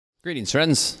Greetings,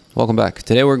 friends. Welcome back.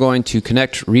 Today we're going to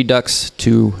connect Redux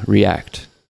to React.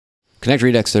 Connect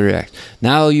Redux to React.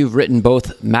 Now you've written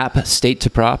both map state to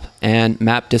prop and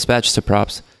map dispatch to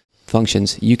props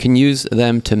functions. You can use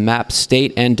them to map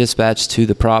state and dispatch to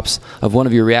the props of one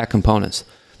of your React components.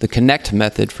 The connect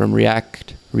method from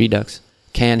React Redux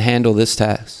can handle this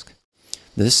task.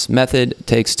 This method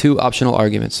takes two optional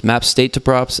arguments, map state to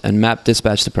props and map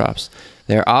dispatch to props.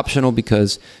 They're optional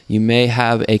because you may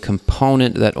have a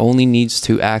component that only needs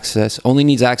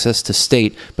access to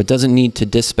state, but doesn't need to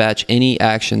dispatch any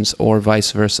actions or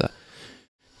vice versa.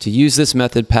 To use this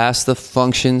method, pass the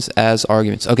functions as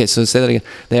arguments. Okay, so say that again.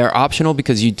 They are optional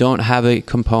because you don't have a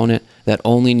component that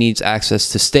only needs access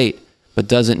to state, but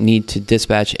doesn't need to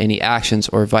dispatch any actions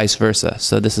or vice versa.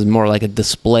 So this is more like a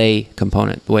display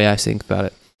component, the way I think about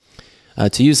it.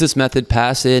 To use this method,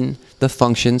 pass in the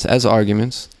functions as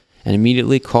arguments and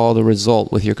immediately call the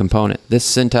result with your component. This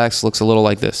syntax looks a little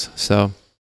like this. So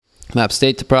map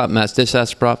state to prop, map dispatch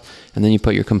to prop, and then you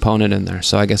put your component in there.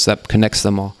 So I guess that connects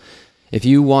them all. If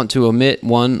you want to omit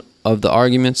one of the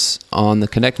arguments on the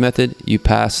connect method, you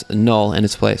pass null in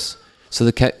its place. So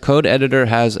the code editor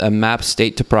has a map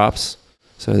state to props.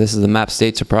 So this is the map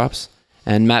state to props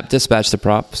and map dispatch to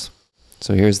props.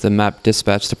 So here's the map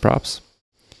dispatch to props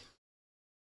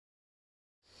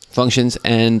functions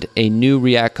and a new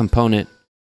React component,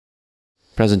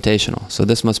 presentational. So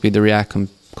this must be the React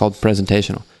called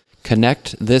presentational.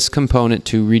 Connect this component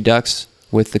to Redux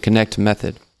with the connect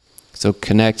method. So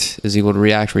connect is equal to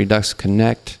React Redux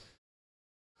connect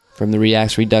from the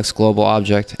React Redux global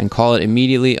object and call it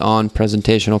immediately on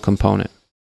presentational component.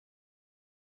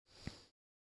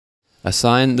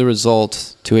 Assign the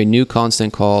result to a new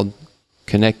constant called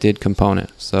connected component.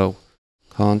 So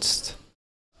const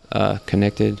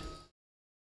connected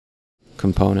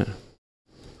component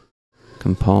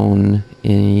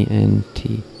ent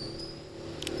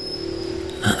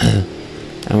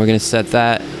and we're going to set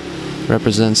that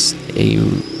represents a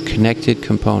connected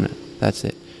component. That's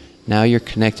it. Now you're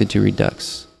connected to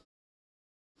Redux.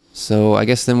 So I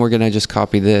guess then we're going to just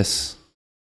copy this.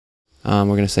 We're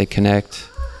going to say connect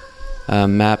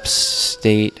map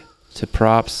state to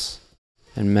props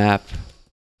and map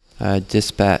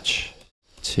dispatch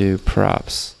to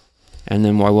props. And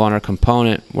then we want our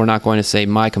component. We're not going to say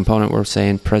my component, we're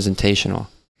saying presentational.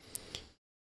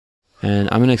 And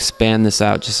I'm going to expand this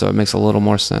out just so it makes a little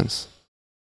more sense.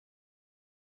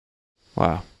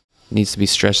 Wow. It needs to be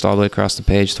stretched all the way across the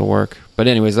page to work. But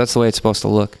anyways, that's the way it's supposed to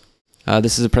look.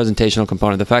 This is a presentational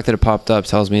component. The fact that it popped up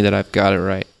tells me that I've got it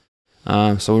right.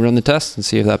 So we run the test and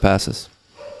see if that passes.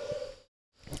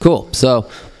 Cool.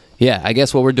 So yeah, I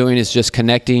guess what we're doing is just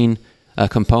connecting a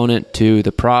component to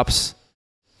the props,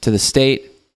 to the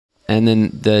state, and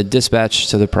then the dispatch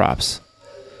to the props.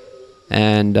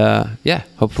 And yeah,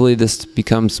 hopefully this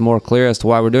becomes more clear as to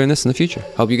why we're doing this in the future.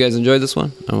 Hope you guys enjoyed this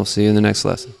one, and we'll see you in the next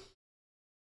lesson.